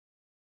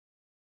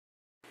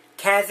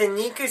Kaz and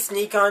Niku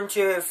sneak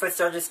onto a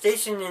First Order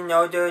station in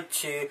order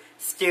to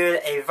steal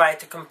a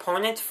vital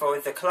component for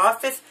the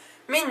Colossus.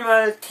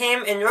 Meanwhile,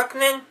 Tam and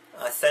Ruckman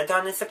are sent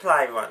on a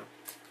supply run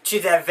to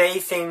that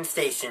very same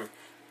station.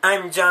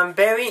 I'm John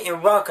Berry,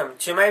 and welcome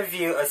to my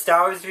review of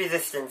Star Wars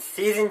Resistance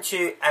Season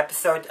 2,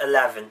 Episode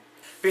 11.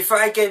 Before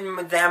I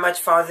get that much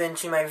farther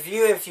into my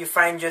review, if you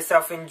find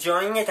yourself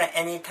enjoying it at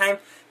any time,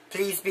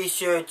 please be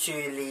sure to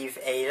leave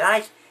a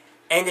like.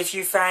 And if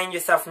you find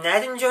yourself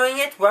not enjoying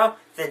it, well,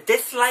 the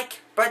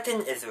dislike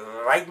button is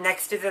right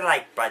next to the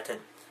like button.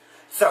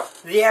 So,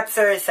 the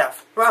episode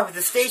itself. Well,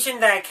 the station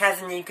that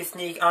Kaz and Niku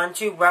sneak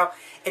onto, well,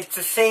 it's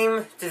the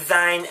same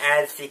design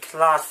as the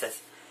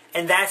Colossus.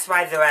 And that's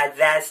why they're at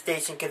that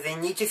station, because they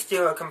need to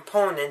steal a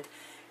component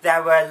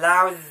that will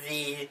allow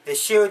the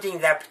shielding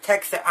that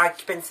protects the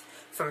occupants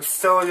from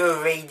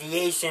solar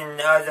radiation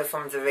and other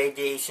forms of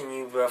radiation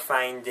you will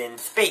find in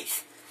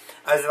space.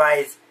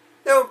 Otherwise,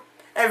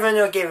 everyone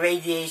will get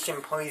radiation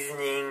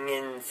poisoning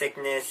and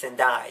sickness and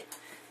die.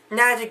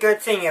 Not a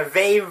good thing, a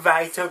very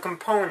vital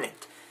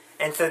component.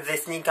 And so they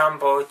sneak on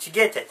board to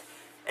get it.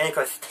 And of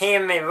course,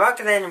 Tam and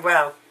Ruckman,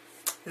 well,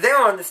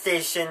 they're on the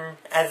station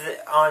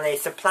on a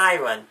supply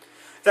run.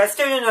 So I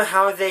still don't know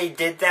how they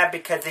did that,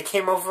 because they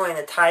came over in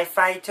a TIE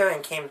fighter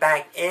and came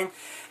back in.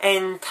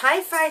 And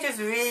TIE fighters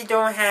really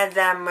don't have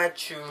that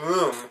much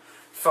room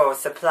for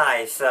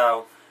supplies,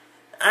 so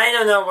I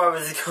don't know what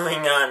was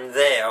going on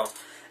there.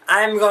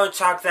 I'm going to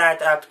chalk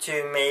that up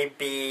to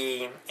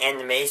maybe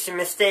animation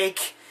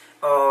mistake,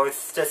 or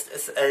it's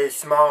just a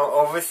small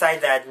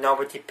oversight that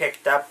nobody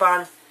picked up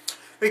on.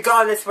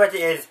 Regardless what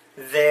it is,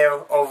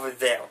 they're over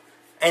there.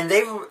 And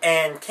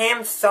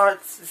Tam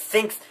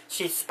thinks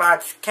she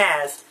spots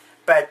Kaz,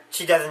 but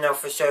she doesn't know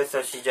for sure,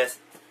 so she just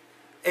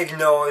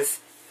ignores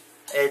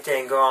it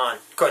and go on.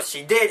 Of course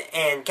she did,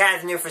 and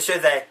Kaz knew for sure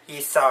that he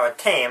saw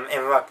Tam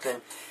and Ruckman,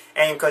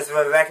 and of course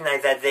will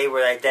recognize that they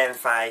would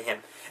identify him.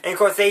 And of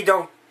course they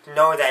don't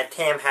know that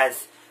Tam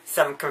has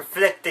some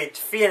conflicted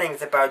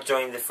feelings about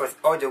joining the First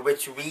Order,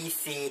 which we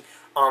see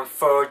on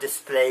full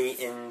display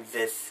in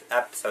this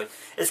episode.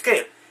 It's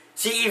clear.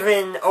 She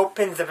even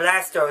opens the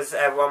blast doors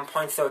at one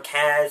point so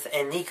Kaz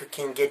and Niku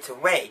can get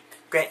away.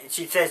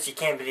 She says she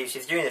can't believe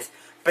she's doing this,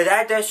 but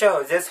that does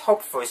show there's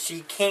hope for her.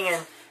 She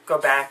can go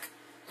back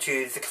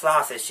to the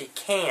Colossus. She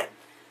can.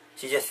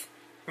 She just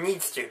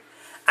needs to.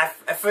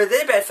 For a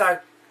little bit I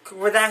thought,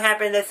 would that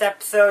happen in this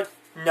episode?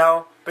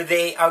 No, but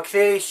they are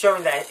clearly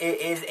showing that it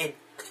is a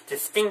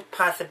distinct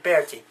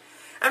possibility.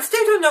 I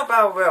still don't know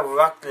about where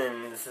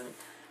Ruckman's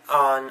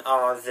on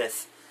all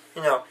this.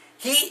 You know,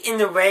 he, in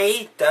a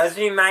way, does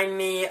remind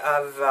me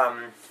of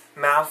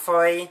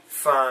Malfoy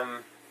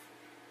from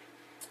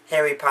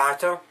Harry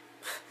Potter.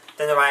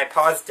 Don't know why I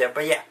paused there,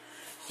 but yeah.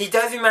 He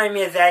does remind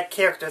me of that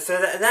character, so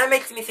that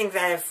makes me think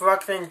that if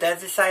Ruckman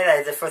does decide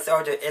that the First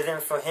Order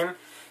isn't for him,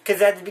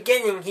 because at the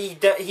beginning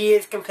he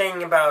is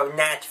complaining about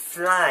not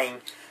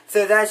flying,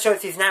 so that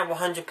shows he's not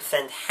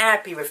 100%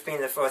 happy with being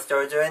the First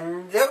Order,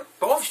 and they're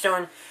both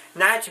shown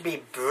not to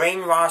be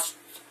brainwashed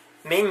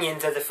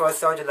minions of the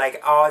First Order like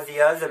all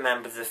the other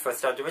members of the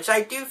First Order, which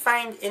I do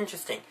find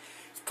interesting.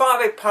 It's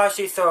probably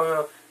partially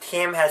so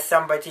Tam has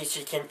somebody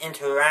she can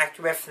interact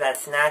with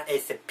that's not a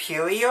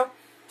superior.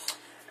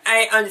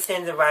 I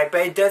understand the why,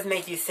 but it does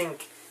make you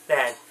think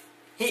that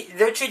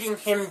they're treating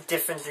him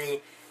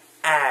differently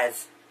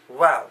as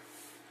well.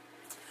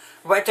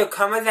 What will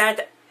come of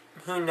that,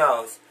 who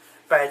knows?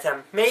 But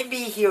maybe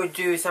he'll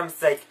do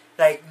something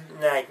like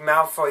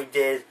Malfoy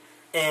did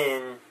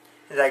in,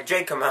 like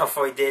Draco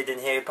Malfoy did in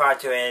Harry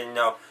Potter, and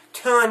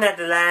turn at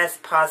the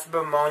last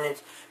possible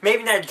moment.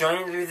 Maybe not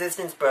joining the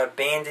Resistance, but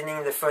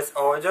abandoning the First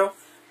Order.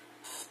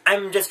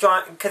 I'm just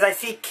drawing, because I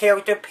see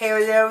character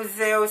parallels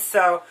there,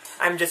 so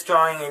I'm just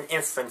drawing an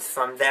inference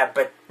from that.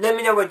 But let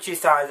me know what you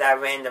saw as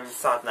that random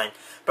thought line.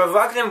 But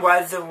Ruckman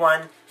was the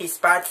one. He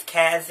spots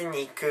Kaz and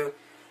Niku,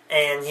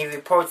 and he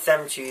reports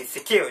them to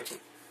security.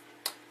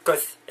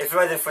 Because if it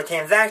wasn't for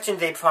Tam's action,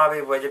 they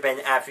probably would have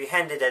been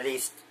apprehended at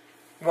least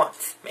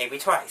once, maybe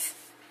twice.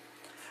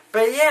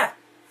 But yeah.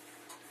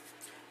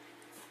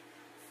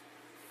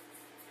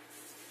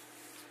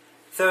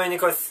 So, and of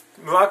course,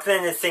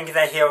 Ruckman is thinking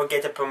that he'll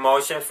get a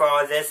promotion for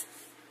all this.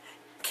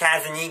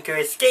 Kaz and Niku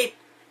escape.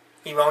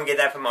 He won't get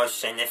that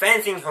promotion. If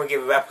anything, he'll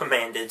get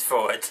reprimanded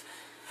for it.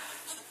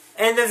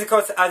 And there's, of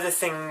course, other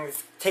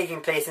things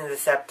taking place in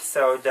this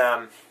episode.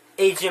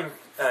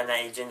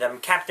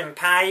 Captain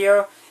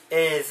Pio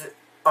is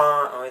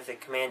on, or is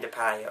it Commander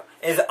Pio,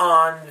 is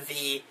on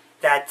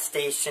that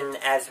station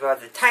as well.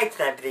 The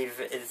Titan, I believe,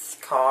 is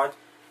called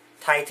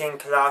Titan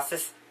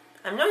Colossus.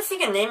 I'm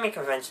noticing a naming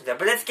convention there,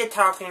 but let's get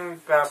talking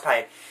about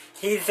Pio.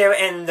 He's there,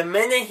 and the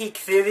minute he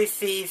clearly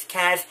sees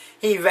Kaz,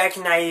 he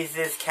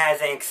recognizes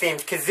Kaz and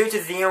exclaims, "Kazuta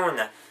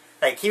Ziona!"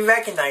 Like, he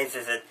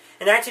recognizes it.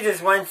 And actually,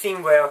 there's one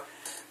scene where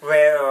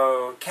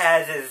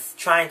Kaz is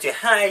trying to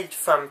hide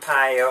from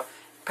Pio.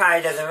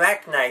 Pio doesn't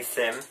recognize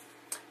him,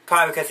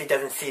 probably because he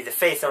doesn't see the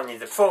face, only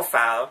the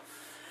profile.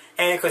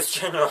 And of course,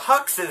 General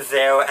Hux is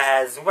there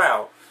as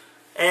well.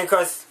 And of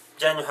course,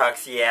 General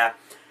Hux, yeah.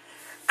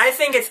 I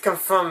think it's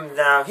confirmed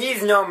now.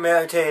 He's no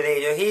military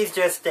leader. He's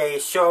just a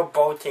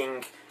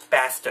showboating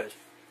bastard.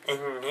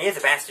 And he is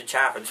a bastard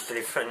child,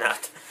 believe it or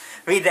not.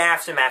 Read the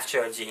Aftermath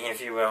trilogy, if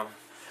you will.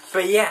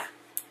 But yeah.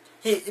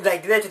 He,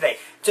 like, literally,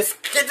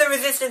 just get the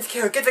Resistance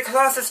killed, get the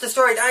Colossus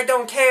destroyed, I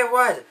don't care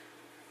what.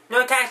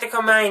 No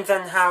tactical minds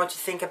on how to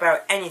think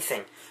about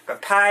anything.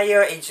 But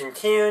Pyre, Agent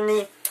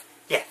Tyranny,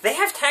 yeah, they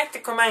have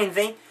tactical minds.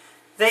 They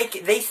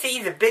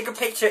see the bigger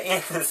picture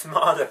and the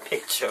smaller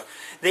picture.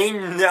 They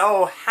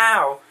know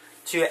how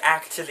to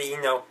actually,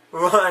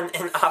 run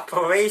an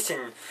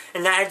operation.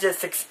 And not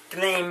just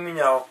exclaim,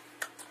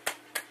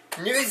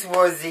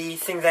 newsworthy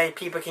things that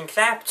people can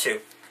clap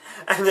to.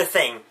 And the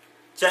thing,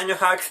 General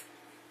Hux,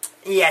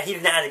 yeah,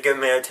 he's not a good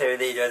military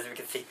leader, as we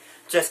can see.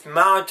 Just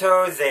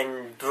mottos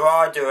and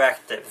broad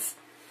directives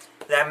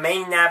that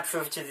may not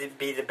prove to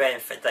be the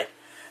benefit. Like,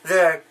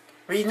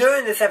 we knew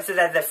in this episode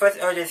that the First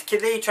Order is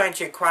clearly trying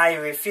to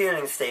acquire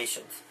refueling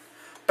stations.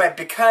 But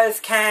because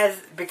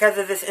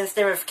of this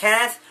incident with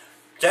Kaz,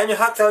 General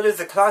Hux orders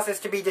the Colossus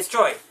to be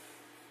destroyed.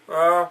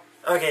 Well,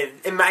 okay,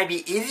 it might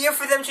be easier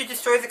for them to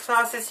destroy the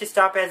Colossus to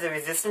stop as a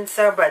resistance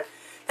cell, but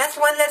that's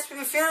one less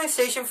refueling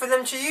station for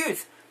them to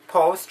use.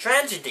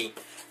 Post-tragedy.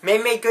 May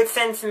make good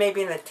sense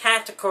maybe in the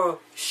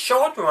tactical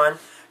short run,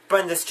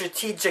 but in the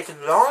strategic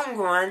long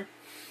run,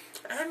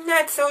 I'm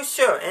not so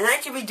sure. And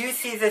actually we do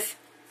see this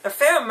a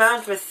fair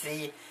amount with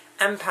the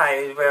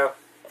Empire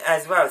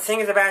as well.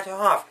 Seeing as a battle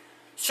half.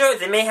 Sure,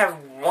 they may have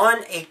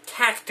won a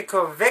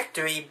tactical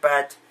victory,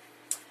 but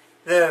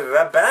the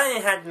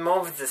rebellion had more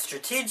of the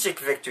strategic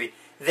victory.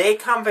 They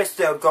accomplished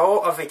their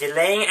goal of a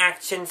delaying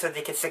action so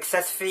they could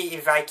successfully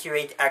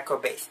evacuate Echo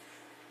Base.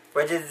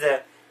 What is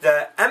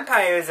the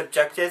Empire's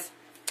objectives?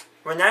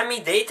 Well,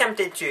 they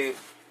attempted to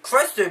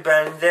crush the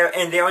rebellion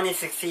and they only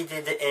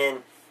succeeded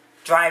in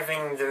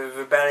driving the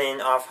rebellion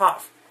off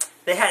half.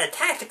 They had a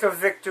tactical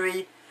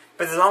victory,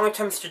 but the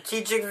longer-term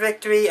strategic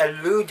victory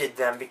eluded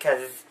them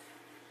because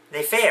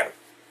they failed.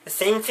 The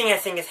same thing I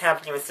think is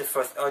happening with the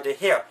First Order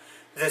here.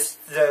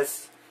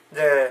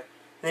 They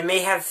may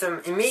have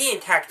some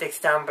immediate tactics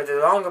down, but the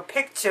longer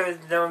picture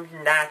they're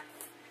not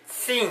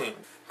seeing.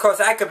 Of course,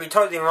 I could be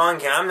totally wrong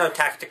here. I'm no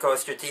tactical or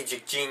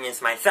strategic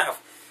genius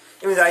myself.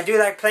 Even though I do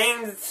like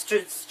playing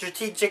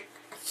strategic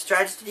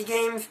strategy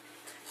games,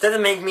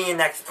 doesn't make me an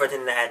expert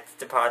in that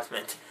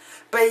department.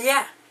 But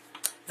yeah,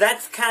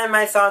 that's kind of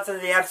my thoughts on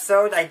the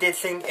episode. I did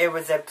think it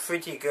was a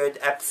pretty good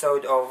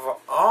episode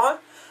overall.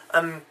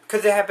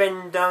 Could there have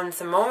been done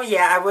some more?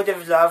 Yeah, I would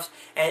have loved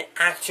an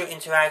actual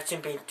interaction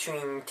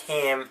between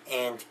Tam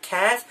and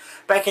Kaz.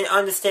 But I can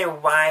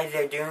understand why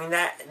they're doing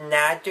that,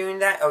 not doing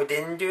that, or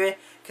didn't do it.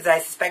 Because I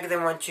suspect they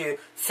want to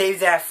save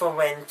that for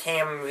when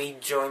Tam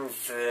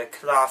rejoins the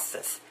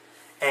Colossus.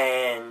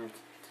 And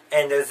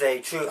there's a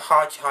true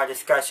heart-to-heart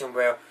discussion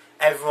where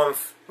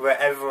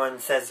everyone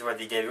says what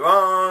they did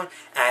wrong,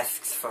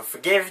 asks for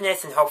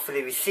forgiveness, and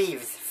hopefully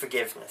receives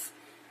forgiveness.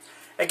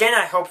 Again,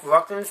 I hope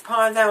Rockland's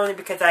part of that, only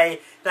because I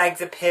like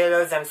the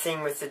parallels I'm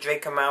seeing with the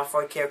Draco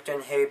Malfoy character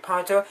in Harry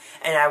Potter,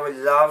 and I would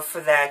love for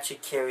that to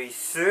carry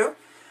through.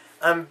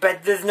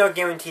 But there's no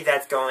guarantee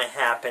that's going to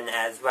happen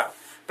as well.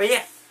 But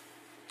yeah,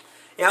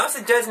 it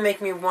also does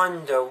make me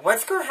wonder,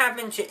 what's going to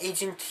happen to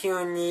Agent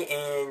Tyranny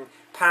and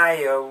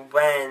Pyre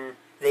when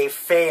they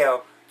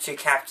fail to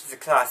capture the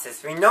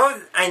Colossus?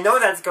 I know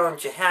that's going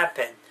to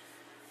happen.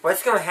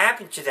 What's going to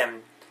happen to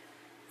them?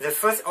 The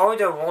First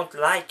Order won't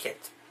like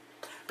it.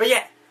 But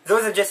yeah,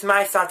 those are just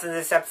my thoughts on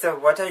this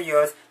episode. What are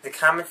yours? The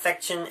comment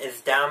section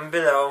is down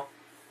below.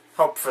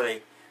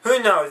 Hopefully.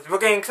 Who knows? We're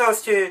getting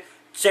close to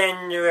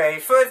January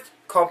 1st.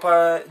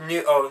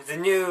 The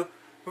new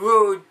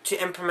rule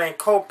to implement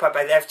COPA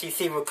by the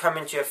FTC will come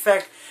into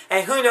effect.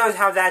 And who knows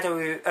how that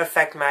will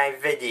affect my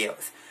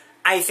videos.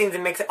 I think the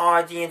mixed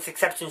audience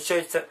exception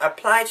should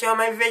apply to all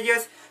my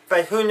videos.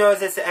 But who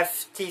knows if the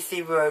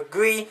FTC will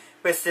agree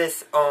with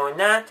this or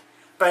not.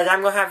 But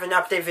I'm going to have an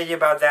update video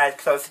about that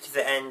closer to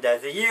the end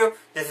of the year.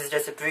 This is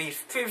just a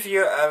brief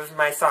preview of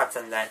my thoughts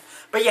on that.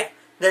 But yeah,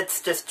 let's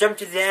just jump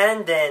to the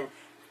end, and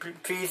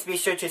please be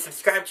sure to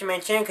subscribe to my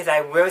channel because I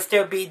will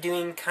still be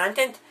doing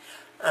content.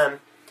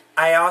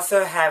 I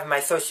also have my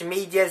social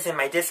medias and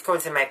my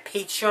Discords and my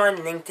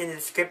Patreon linked in the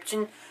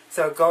description.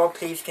 So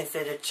please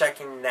consider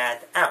checking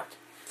that out.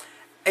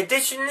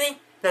 Additionally,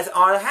 that's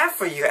all I have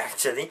for you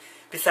actually.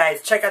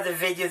 Besides, check out the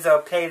videos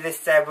or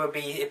playlists that will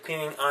be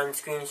appearing on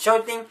screen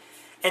shortly.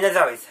 And as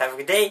always, have a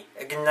good day,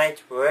 a good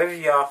night, wherever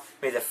you are.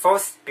 May the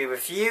Force be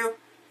with you,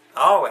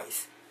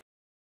 always.